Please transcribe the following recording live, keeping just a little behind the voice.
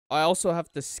I also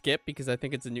have to skip because I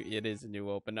think it is a new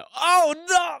open. Oh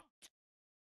no!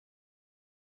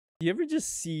 You ever just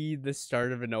see the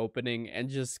start of an opening and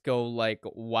just go like,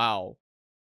 wow,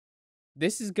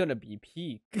 this is gonna be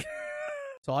peak.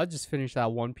 So I just finished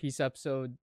that One Piece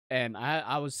episode and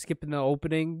I was skipping the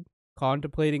opening,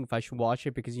 contemplating if I should watch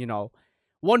it because, you know,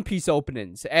 One Piece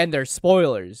openings and they're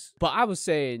spoilers. But I was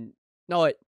saying,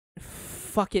 no,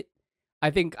 fuck it. I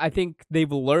think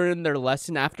they've learned their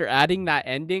lesson after adding that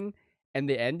ending and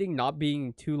the ending not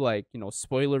being too like, you know,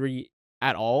 spoilery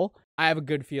at all. I have a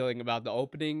good feeling about the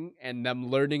opening and them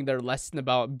learning their lesson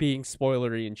about being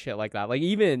spoilery and shit like that. Like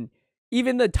even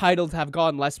the titles have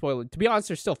gone less spoiler. To be honest,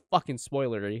 they're still fucking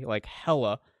spoilery, like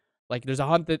hella. Like there's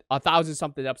 1,000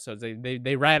 something episodes.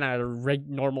 They ran out of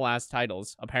normal ass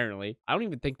titles. Apparently, I don't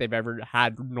even think they've ever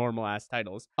had normal ass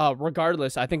titles.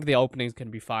 Regardless, I think the openings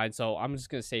can be fine. So I'm just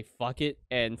gonna say fuck it.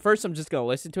 And first, I'm just gonna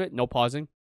listen to it. No pausing.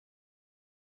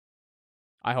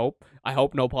 I hope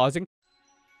no pausing.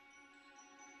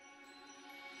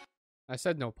 I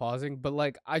said no pausing, but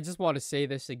like, I just want to say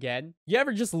this again. You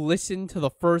ever just listen to the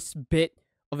first bit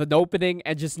of an opening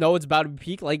and just know it's about to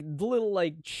peak? Like, the little,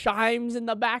 like, chimes in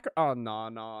the background. Oh,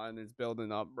 no, and it's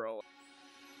building up, bro.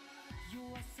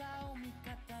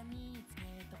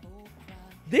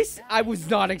 This, I was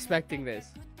not expecting this.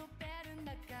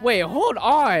 Wait, hold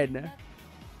on.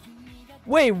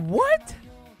 Wait, what?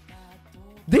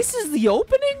 This is the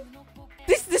opening?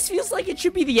 This feels like it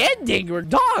should be the ending, or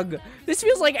dog. This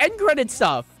feels like end credit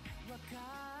stuff.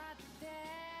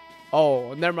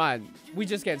 Oh, never mind. We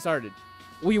just getting started.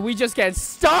 We just getting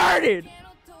started.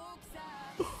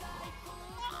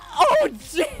 Oh,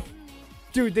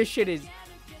 dude, this shit is.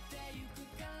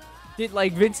 Did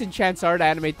like Vincent Chansard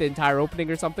animate the entire opening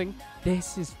or something?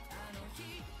 This is.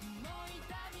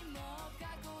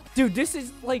 Dude, this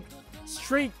is like.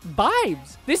 Straight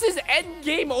vibes. This is end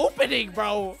game opening,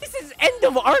 bro. This is end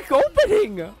of arc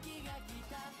opening.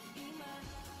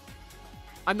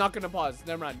 I'm not gonna pause.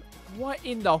 Never mind. What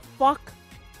in the fuck?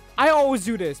 I always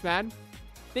do this, man.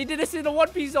 They did this in the One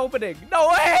Piece opening. No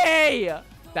way!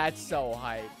 That's so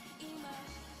hype.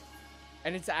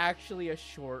 And it's actually a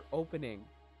short opening.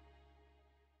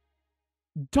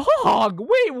 Dog!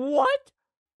 Wait, what?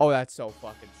 Oh, that's so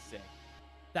fucking sick.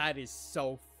 That is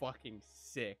so fucking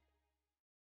sick.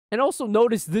 And also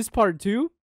notice this part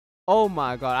too. Oh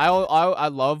my god, I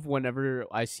love whenever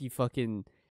I see fucking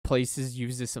places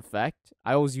use this effect.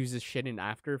 I always use this shit in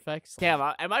After Effects. Damn,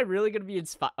 am I really gonna be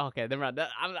inspired? Okay, never mind.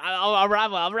 I'll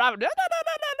ravel. No.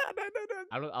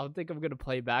 I don't think I'm gonna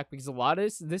play back because a lot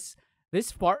of this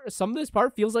part, some of this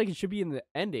part feels like it should be in the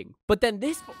ending. But then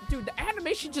this, dude, the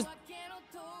animation just.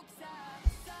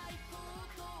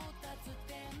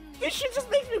 This shit just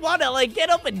makes me want to, like,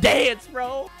 get up and dance,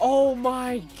 bro. Oh,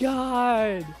 my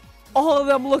God. All of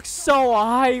them look so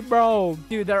high, bro.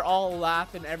 Dude, they're all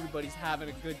laughing. Everybody's having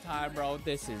a good time, bro.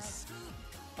 This is...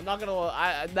 I'm not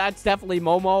gonna... that's definitely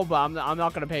Momo, but I'm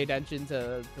not gonna pay attention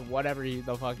to whatever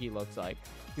the fuck he looks like.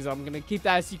 Because I'm gonna keep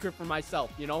that a secret for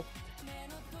myself, you know?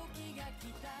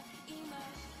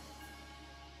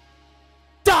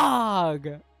 Dog!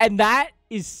 And that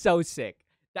is so sick.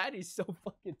 That is so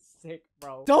fucking sick,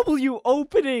 bro. W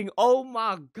opening. Oh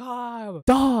my god.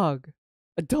 Dog.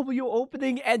 A W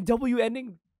opening and W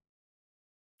ending.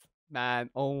 Man,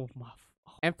 oh my.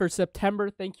 And for September,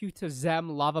 thank you to Zem,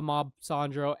 Lava Mob,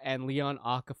 Sandro, and Leon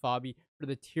Akafabi for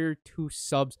the tier 2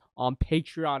 subs on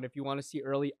Patreon. If you want to see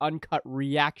early uncut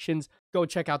reactions, go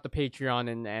check out the Patreon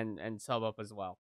and sub up as well.